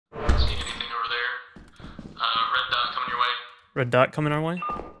Red dot coming our way.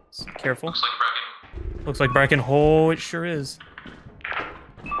 Careful. Looks like Bracken. Looks like Bracken. Oh, it sure is.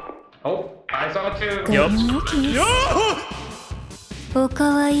 Oh, I saw two. Yup.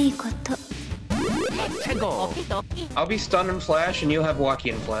 I'll be stunned and flash, and you'll have walkie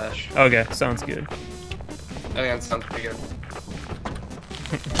and flash. Okay, sounds good. I think that sounds pretty good.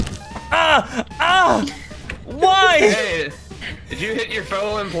 Why? Hey, did you hit your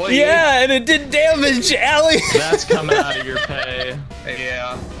fellow employee? Yeah, and it did damage, Allie. That's coming out of your pay.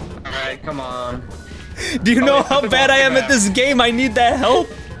 Yeah. All right, come on. Do you know how bad I am at this game? I need that help.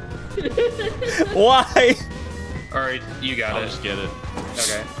 Why? All right, you got I'll it. just get it.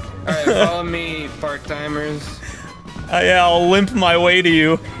 Okay. All right, follow me, part-timers. Yeah, I'll limp my way to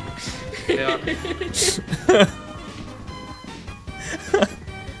you. Yeah. To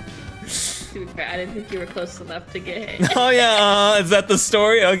be fair, I didn't think you were close enough to get hit. Oh yeah, is that the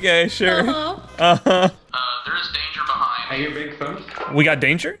story? Okay, sure. Uh-huh. There is danger behind. I hear big thumps. We got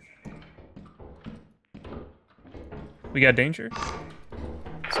danger? We got danger?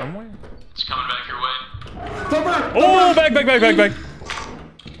 Somewhere? It's coming back your way. Oh, back.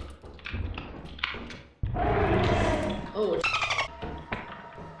 Oh,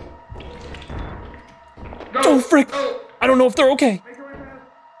 Oh, frick! I don't know if they're okay.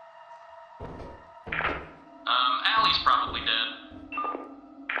 Ally's probably dead.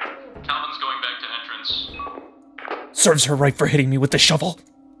 Calvin's going back to entrance. Serves her right for hitting me with the shovel.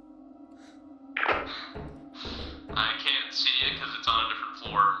 I can't see it because it's on a different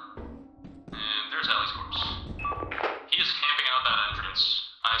floor. And there's Ally's corpse. He is camping out that entrance.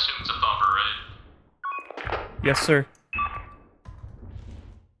 I assume it's a thumper, right? Yes, sir.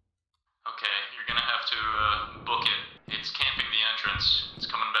 Okay, you're gonna have to book it. It's camping the entrance. It's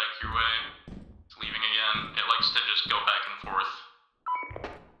coming back your way. It's leaving again. It likes to just go back and forth.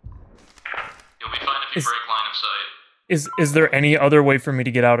 You'll be fine if you break line of sight. Is there any other way for me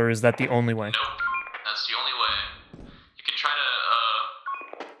to get out, or is that the only way? Nope. That's the only way. You can try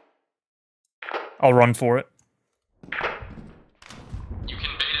to, I'll run for it. you can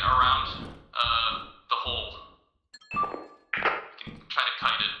bait it around, the hole. You can try to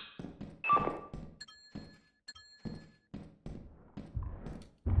kite it.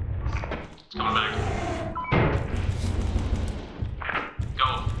 It's coming back. Go.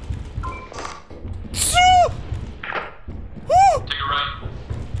 Take a right.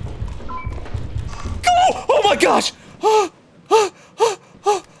 Go! Oh my gosh!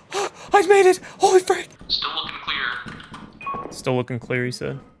 I made it! Holy frick! Still looking clear. Still looking clear, he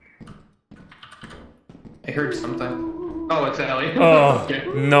said. I heard something. Oh, it's Allie. Oh, Okay.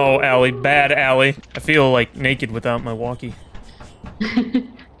 no, Allie. Bad Allie. I feel like naked without my walkie. I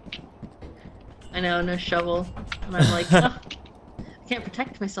know, no shovel. And I'm like, oh, I can't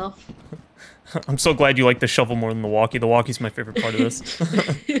protect myself. I'm so glad you like the shovel more than the walkie. The walkie's my favorite part of this.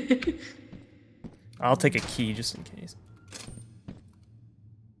 I'll take a key just in case.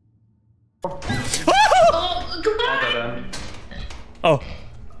 Oh, goodbye! Oh.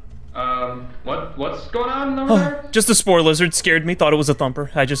 What's going on over there? Just a spore lizard scared me, thought it was a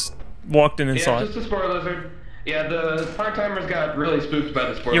thumper. I just walked in and saw Yeah, it. just a spore lizard. Yeah, the part-timers got really spooked by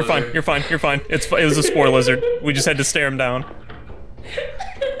the spore You're lizard. fine, you're fine, you're fine. It was a spore lizard. We just had to stare him down.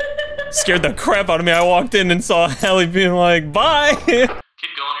 Scared the crap out of me. I walked in and saw Allie being like, bye! Keep going, you're good,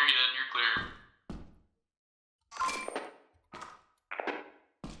 you're clear.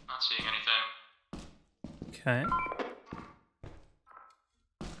 Not seeing anything. Okay.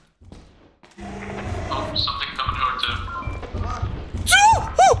 Oh, something coming towards him.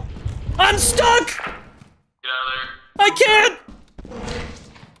 I'm stuck! Get out of there. I can't!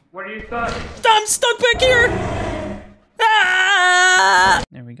 What are you stuck? I'm stuck back here! Ah!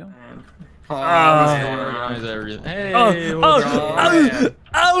 There we go. Hey,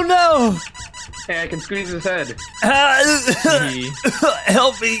 Oh no! Hey, I can squeeze his head.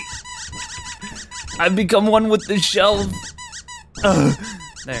 Help me! I've become one with the shelf.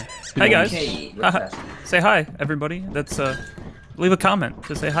 There. Hi guys. Say hi, everybody. That's leave a comment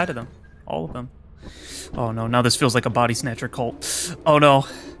to say hi to them. All of them. Oh no, now this feels like a body snatcher cult. Oh no.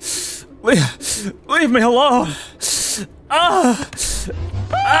 Leave me alone. Ah!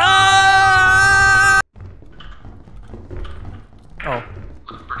 Ah! Oh.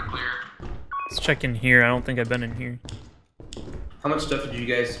 Looking pretty clear. Let's check in here. I don't think I've been in here. How much stuff did you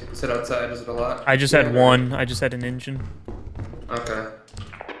guys set outside? Is it a lot? I just had one. I just had an engine. Okay.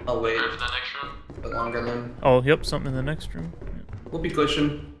 I'll wait Ready for that next room? a bit longer then. Oh, yep, something in the next room. We'll be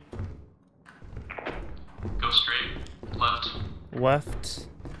pushing. Go straight. Left. Left.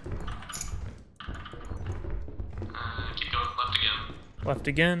 Keep going. Left again. Left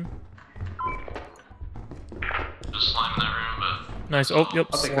again. Just slime in that room, Nice. Oh, yep,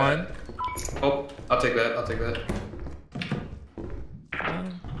 I'll take slime. that. Oh, I'll take that. I'll take that.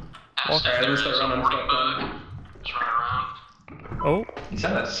 Asked if Alright, there let's is start a running hoarding stuff bug. Just run around. Oh, He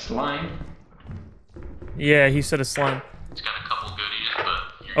said that slime. yeah, he said a slime. He's got a couple goodies, but...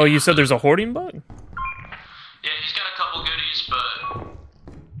 Oh, you said there's a hoarding bug? Yeah, he's got a couple goodies, but...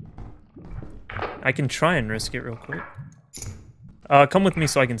 I can try and risk it real quick. Come with me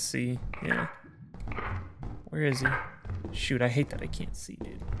so I can see. Yeah. Where is he? Shoot, I hate that I can't see,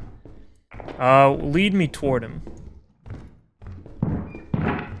 dude. Lead me toward him.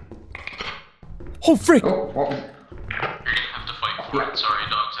 Oh, frick! Oh, oh. You're gonna have to fight for it. Sorry,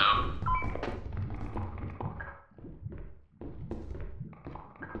 dog's out.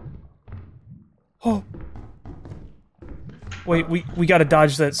 Oh. Wait, we gotta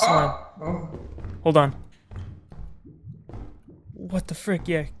dodge that slime. Oh. Hold on. What the frick?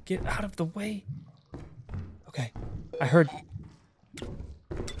 Yeah, get out of the way. Okay, I heard.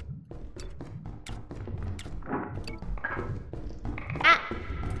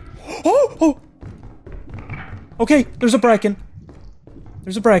 Oh! Oh! Okay, there's a bracken.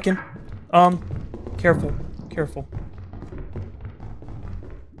 There's a bracken. Careful, careful.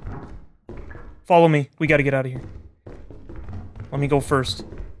 Follow me. We gotta get out of here. Let me go first.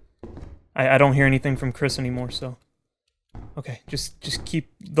 I don't hear anything from Chris anymore, so. Okay, just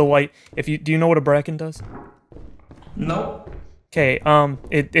keep the light. Do you know what a bracken does? Nope. Okay,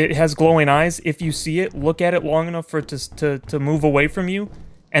 it has glowing eyes. If you see it, look at it long enough for it to move away from you,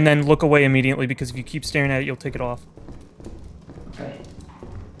 and then look away immediately, because if you keep staring at it, you'll take it off. Okay.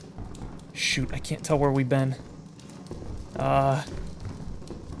 Shoot, I can't tell where we've been. Crap.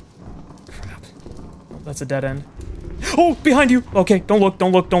 Oh, that's a dead end. Oh, behind you! Okay, don't look,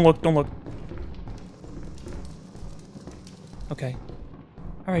 don't look, don't look, don't look. Okay.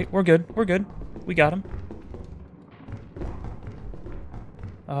 Alright, we're good, we're good. We got him.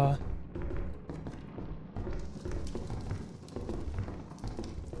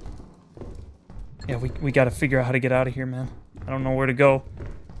 Yeah, we gotta figure out how to get out of here, man. I don't know where to go.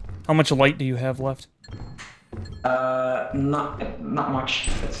 How much light do you have left? Not much.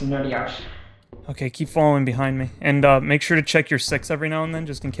 It's nearly out. Okay, keep following behind me. And make sure to check your 6 every now and then,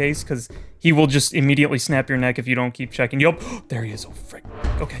 just in case, because he will just immediately snap your neck if you don't keep checking. Yup, there he is. Oh, frick.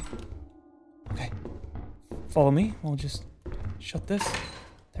 Okay. Okay. Follow me. We'll just shut this.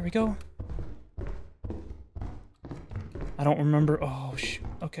 There we go. I don't remember. Oh, shoot.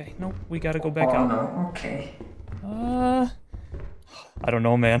 Okay, nope. We gotta go back out. No, okay. I don't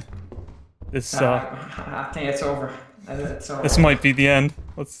know, man. This, I think it's over. It's over. This might be the end.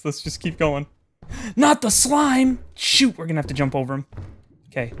 Let's just keep going. Not the slime! Shoot, we're gonna have to jump over him.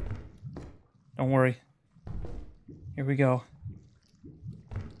 Okay. Don't worry. Here we go.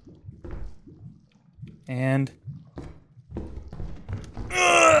 And...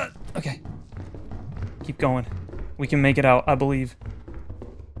 okay. Keep going. We can make it out, I believe.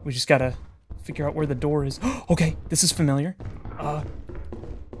 We just gotta figure out where the door is. Okay, this is familiar. I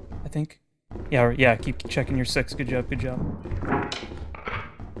think. Yeah, keep checking your 6. Good job, good job.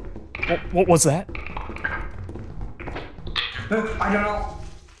 What was that? I don't know.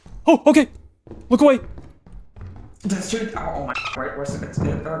 Oh, okay. Look away. The street. Oh my. Where's the?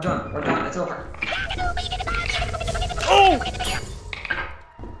 We're done. We're done. It's over. Oh!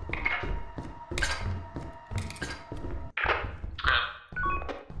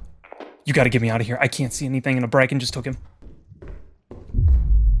 You gotta get me out of here. I can't see anything, and a bracken just took him.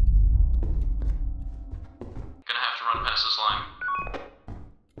 Gonna have to run past this line.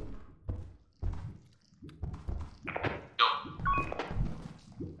 Go.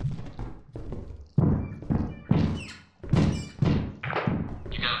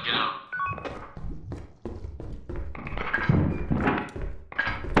 You gotta get out.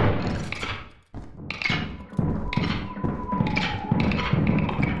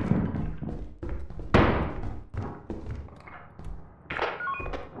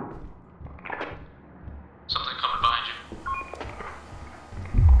 Something coming behind you.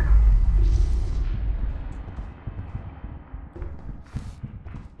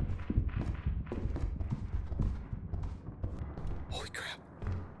 Holy crap.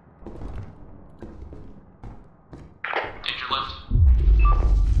 Danger left.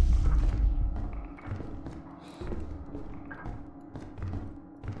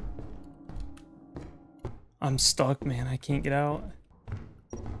 I'm stuck, man. I can't get out.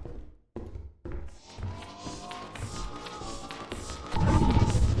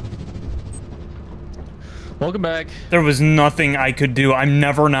 Welcome back. There was nothing I could do. I'm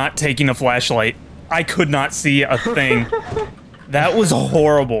never not taking a flashlight. I could not see a thing. That was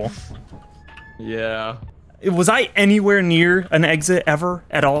horrible. Yeah. Was I anywhere near an exit ever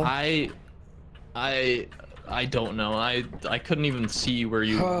at all? I don't know. I couldn't even see where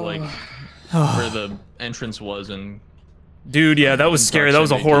you like where the entrance was, and dude, yeah, that was scary. That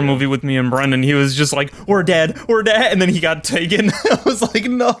was a horror movie with me and Brennan. He was just like, we're dead, and then he got taken. I was like,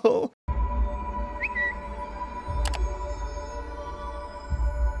 no.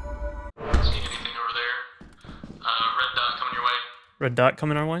 See anything over there? Red dot coming your way. Red dot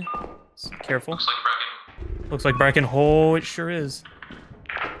coming our way. Careful. Looks like Bracken. Looks like Bracken. Oh, it sure is.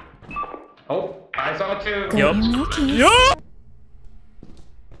 Oh, I saw it too. Yup. Yup.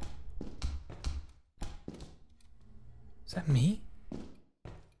 Is that me?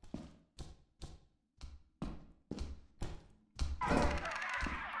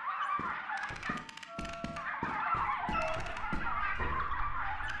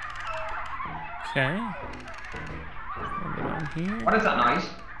 Okay. Down here. What is that noise?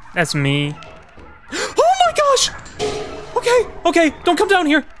 That's me. Oh my gosh! Okay, don't come down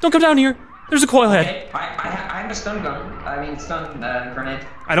here. Don't come down here. There's a coil head. Okay, I have a stun gun. I mean, stun grenade.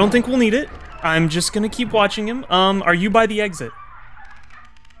 I don't think we'll need it. I'm just gonna keep watching him. Are you by the exit?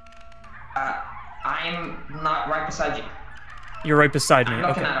 I'm not right beside you. You're right beside me. I'm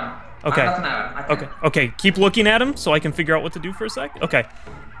looking Okay. at him. Okay. I'm looking at him. Okay. Keep looking at him so I can figure out what to do for a sec. Okay.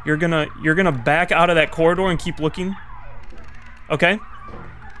 You're gonna back out of that corridor and keep looking. Okay.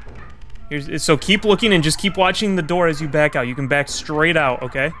 So keep looking and just keep watching the door as you back out. You can back straight out,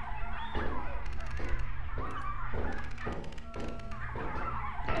 okay?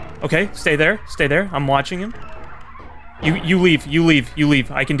 Okay, stay there. Stay there. I'm watching him. You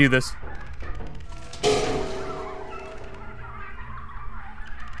leave. I can do this.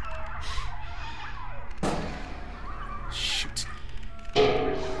 Shoot.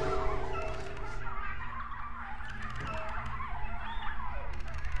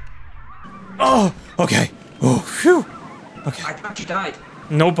 Oh, okay. Oh, phew. Okay. I thought you died.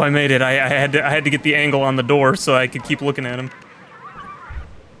 Nope, I made it. I had to get the angle on the door so I could keep looking at him.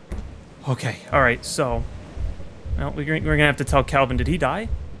 Okay, alright, so... Well, we're gonna have to tell Calvin, did he die?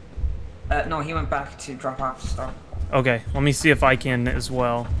 No, he went back to drop off the store. Okay, let me see if I can as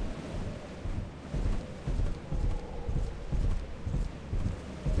well.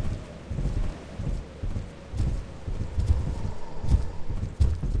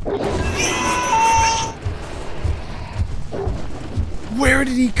 Where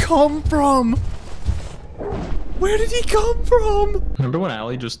did he come from? Where did he come from? Remember when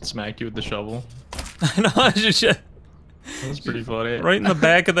Allie just smacked you with the shovel? I know, I just... That was pretty funny. Right in the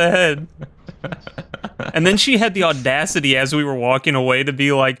back of the head. And then she had the audacity as we were walking away to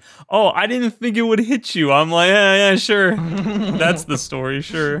be like, oh, I didn't think it would hit you. I'm like, yeah, sure. That's the story,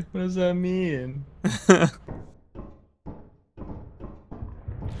 sure. What does that mean?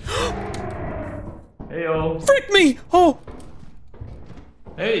 Heyo. Frick me! Oh!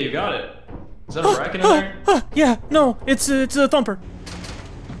 Hey, you got it. Is that a bracket in there? Yeah, no, it's a thumper.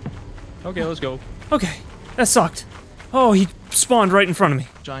 Okay, let's go. Okay, that sucked. Oh, he spawned right in front of me.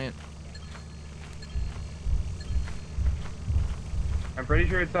 Giant. I'm pretty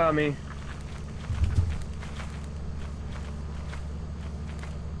sure it's on me.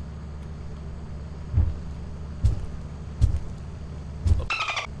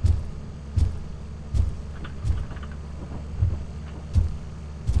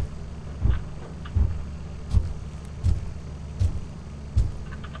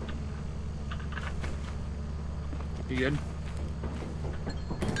 You good?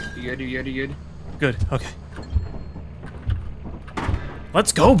 You good? Good, okay.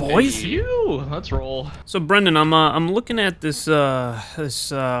 Let's go, boys. Hey, you. Let's roll. So, Brendan, I'm looking at this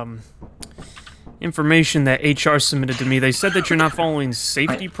information that HR submitted to me. They said that you're not following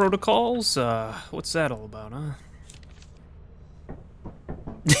safety protocols. What's that all about, huh?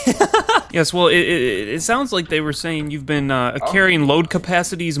 Yes, well, it sounds like they were saying you've been carrying load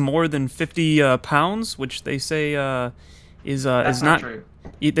capacities more than 50 pounds, which they say is not true.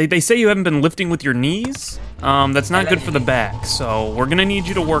 They say you haven't been lifting with your knees. That's not good for the back, so we're gonna need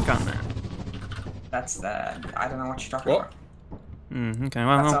you to work on that. That's the... I don't know what you're talking about. Okay,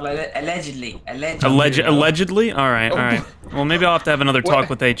 well... That's all allegedly. Allegedly? Alright. Well, maybe I'll have to have another talk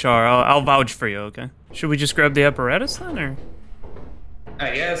with HR. I'll vouch for you, okay? Should we just grab the apparatus then, or...?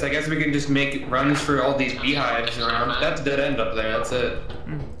 I guess we can just make runs for all these beehives around. That's dead end up there, that's it.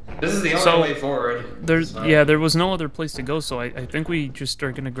 This is the only way forward. Yeah, there was no other place to go, so I think we just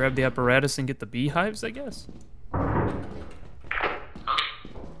are gonna grab the apparatus and get the beehives, I guess.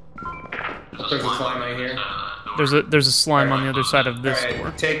 There's a slime right here. There's a slime on the other side of this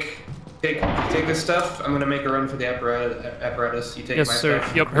door. Take Take this stuff. I'm gonna make a run for the apparatus. You take Yes, my sir.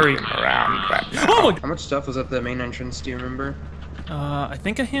 stuff. Yep, hurry. Oh my. How much stuff was at the main entrance? Do you remember? I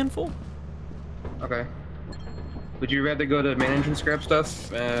think a handful. Okay. Would you rather go to the main entrance grab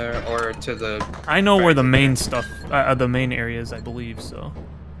stuff, or to the? I know where the main stuff, the main area is, I believe. So.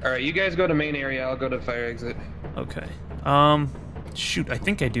 All right, you guys go to main area. I'll go to fire exit. Okay. Shoot, I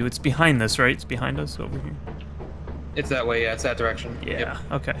think I do. It's behind this, right? It's behind us over here. It's that way. Yeah, it's that direction. Yeah.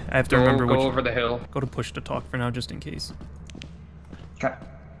 Yep. Okay. I have to remember go which. over the hill. Go to push to talk for now, just in case. Okay.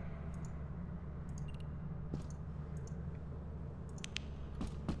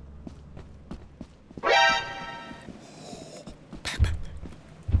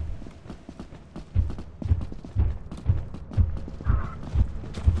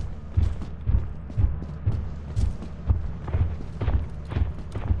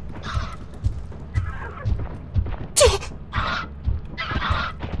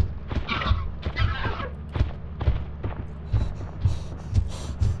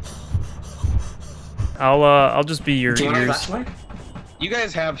 I'll just be your Do you want a ears. flashlight? You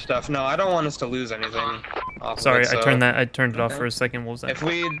guys have stuff. No, I don't want us to lose anything. Off Sorry, of it, I turned it off for a second. What was that? If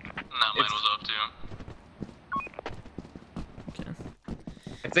we, No, mine was up too. Okay.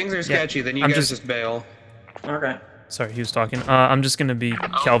 if things are sketchy, then you I'm guys just- just bail. Okay. Sorry, he was talking. I'm just gonna be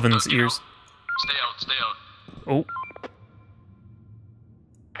Calvin's ears. Stay out. Oh.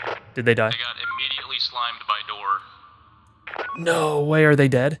 Did they die? They got immediately slimed by door. No way. Are they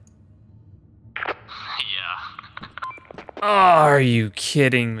dead? Yeah. Oh, are you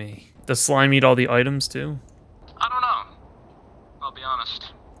kidding me? Does slime eat all the items too? I don't know. I'll be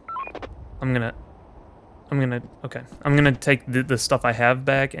honest. Okay. I'm gonna take the stuff I have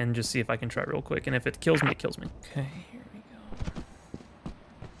back and just see if I can try real quick. And if it kills me, it kills me. Okay, here we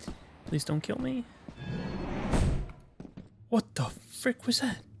go. Please don't kill me. What the frick was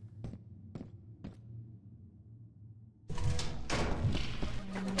that?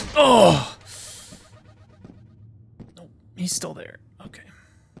 Oh! No, he's still there. Okay.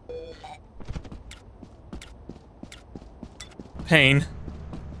 Pain.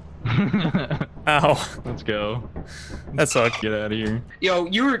 Ow. Let's go. That sucked. Get out of here. Yo,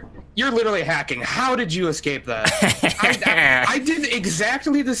 you're literally hacking. How did you escape that? I did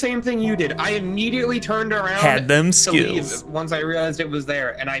exactly the same thing you did. I immediately turned around. Had them to leave skills. once I realized it was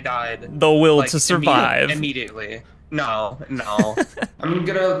there, and I died. The will Like, to survive. Immediately. No. I'm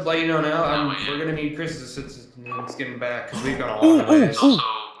gonna let you know now. We're gonna need Chris's assistance getting back because we've got a long ways. Also,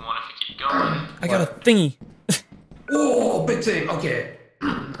 one if you keep going. I got a thingy. Oh, big thing. Okay.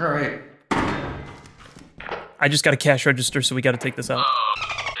 All right. I just got a cash register, so we got to take this out. Oh,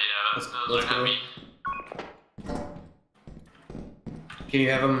 yeah, those Let's are go. heavy. Can you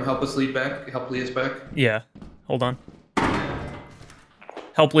have him help us lead us back? Yeah. Hold on.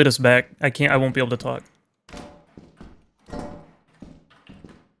 Help lead us back. I won't be able to talk.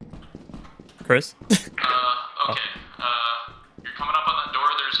 Chris? Okay. You're coming up on that door.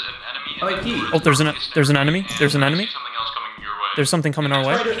 There's an enemy. Oh, in that key. door. Oh, there's an enemy? There's an enemy? I see something else coming your way. There's something coming our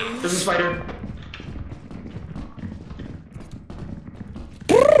way? There's a spider.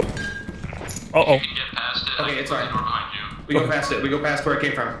 Uh-oh. You can get past it. Okay, I can it's close fine. the door behind you. We go past it. We go past where it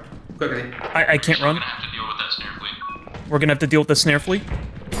came from. Quickly. I can't You're run. gonna have to deal with that snare flea. We're gonna have to deal with the snare flea.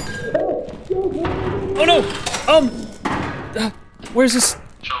 Oh no! Where's this?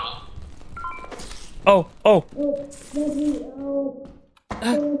 Shovel. Oh.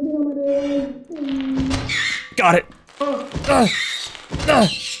 Got it.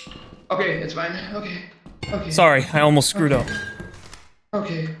 Okay, it's fine. Okay. Sorry, I almost screwed up.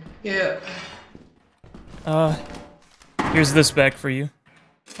 Okay. Yeah. Here's this back for you.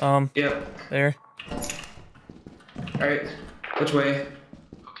 Yep. There. All right. Which way?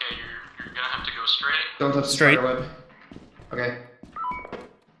 Okay, you're gonna have to go straight. Don't touch the Straight. spider web. Okay.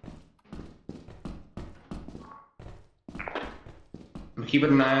 I'm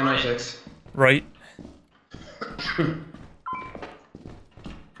keeping an eye on 06. Right.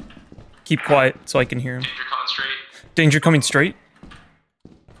 Keep quiet so I can hear him. Danger coming straight. Danger coming straight?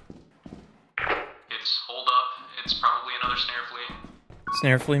 It's hold up. It's probably another snare flea.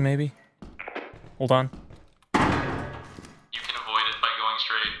 Snare flea, maybe? Hold on. You can avoid it by going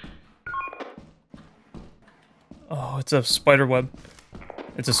straight. Oh, it's a spider web.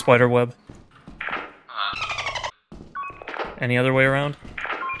 It's a spider web. Any other way around?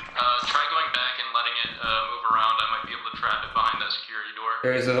 Try going back and letting it move around. I might be able to trap it behind that security door.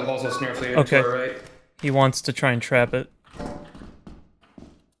 There is also a snare flea Okay. to our right. He wants to try and trap it.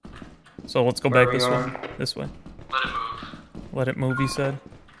 So let's go Where back are we this way. going? This way. Let it move. Let it move, he said.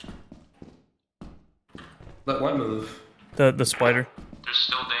 Let what move? The spider. There's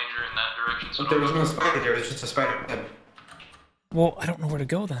still danger in that so There was no spider there, there's just a spider web. Well, I don't know where to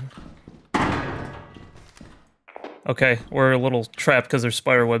go then. Okay, we're a little trapped because there's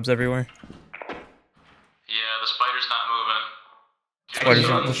spider webs everywhere. Yeah, the spider's not moving. Spider's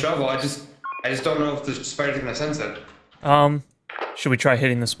On not the shovel, I just don't know if the spider's gonna sense it. Should we try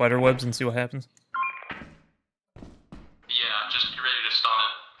hitting the spider webs and see what happens? Yeah, just be ready to stun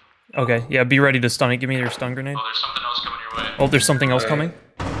it. Okay, yeah, be ready to stun it. Give me your stun grenade. Oh, there's something else coming your way. Oh, there's something else coming?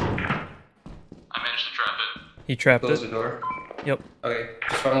 I managed to trap it. He trapped Close it. the door. Yep. Okay,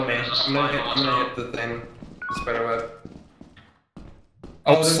 just follow me. I'm gonna hit the thing. The spider web.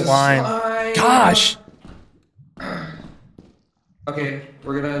 Oh, there's a slime. Gosh! Okay,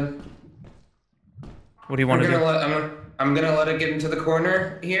 we're gonna... What do you want to do? I'm gonna let it get into the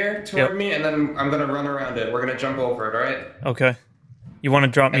corner here toward me, and then I'm gonna run around it. We're gonna jump over it, alright? Okay. You want to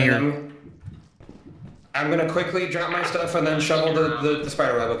drop me And your... then I'm gonna quickly drop my stuff and then shovel the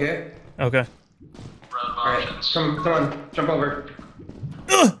spider web, okay? Okay. Alright, come on, jump over.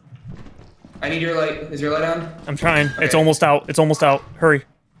 Ugh! I need your light. Is your light on? I'm trying. Okay. It's almost out. It's almost out. Hurry.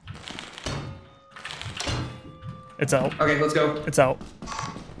 It's out. Okay, let's go. It's out.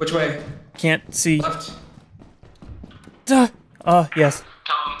 Which way? Can't see. Left. Duh. Yes.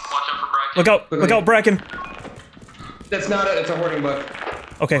 Colin, watch out for Bracken. Look out. Look out, Bracken. That's not it. It's a hoarding bug.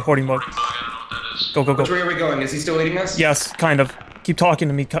 Okay, hoarding bug. I don't know what that is. Go, go, Which go. way are we going? Is he still eating us? Yes, kind of. Keep talking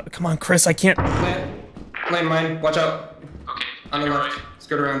to me. Come on, Chris. I can't. Land mine. Watch out. Okay, On the you're left. right.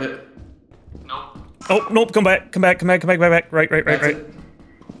 Skirt around it. Nope. Oh, nope. Come back. Come back. Come back. Come back. Back. Right. That's it.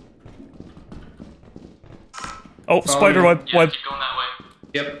 Oh, Follow spider me. web. Yeah, Web. keep going that way.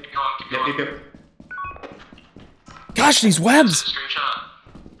 Yep. Keep going, keep going. Yep. Gosh, these This is webs. a straight shot.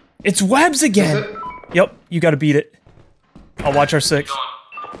 It's webs again. That's it. Yep. You got to beat it. I'll watch our Keep six. going.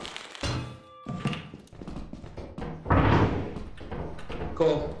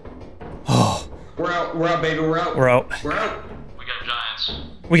 Cool. Oh, We're out. We're out, baby. We're out. we're out. We're out. We got giants.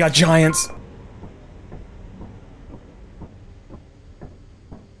 We got giants.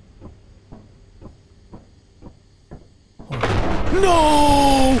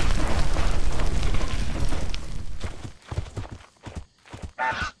 No!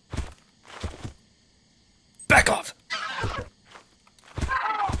 Back off!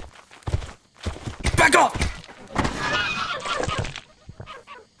 Back off!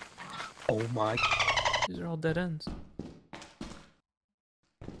 Oh my. These are all dead ends.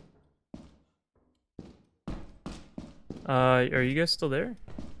 Are you guys still there?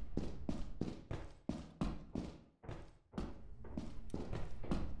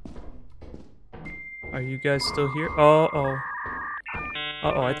 Are you guys still here? Uh-oh.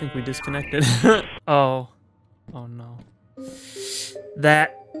 Uh-oh, I think we disconnected. Oh. Oh no.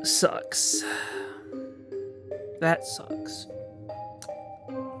 That sucks. That sucks.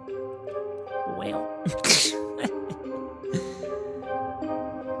 Well.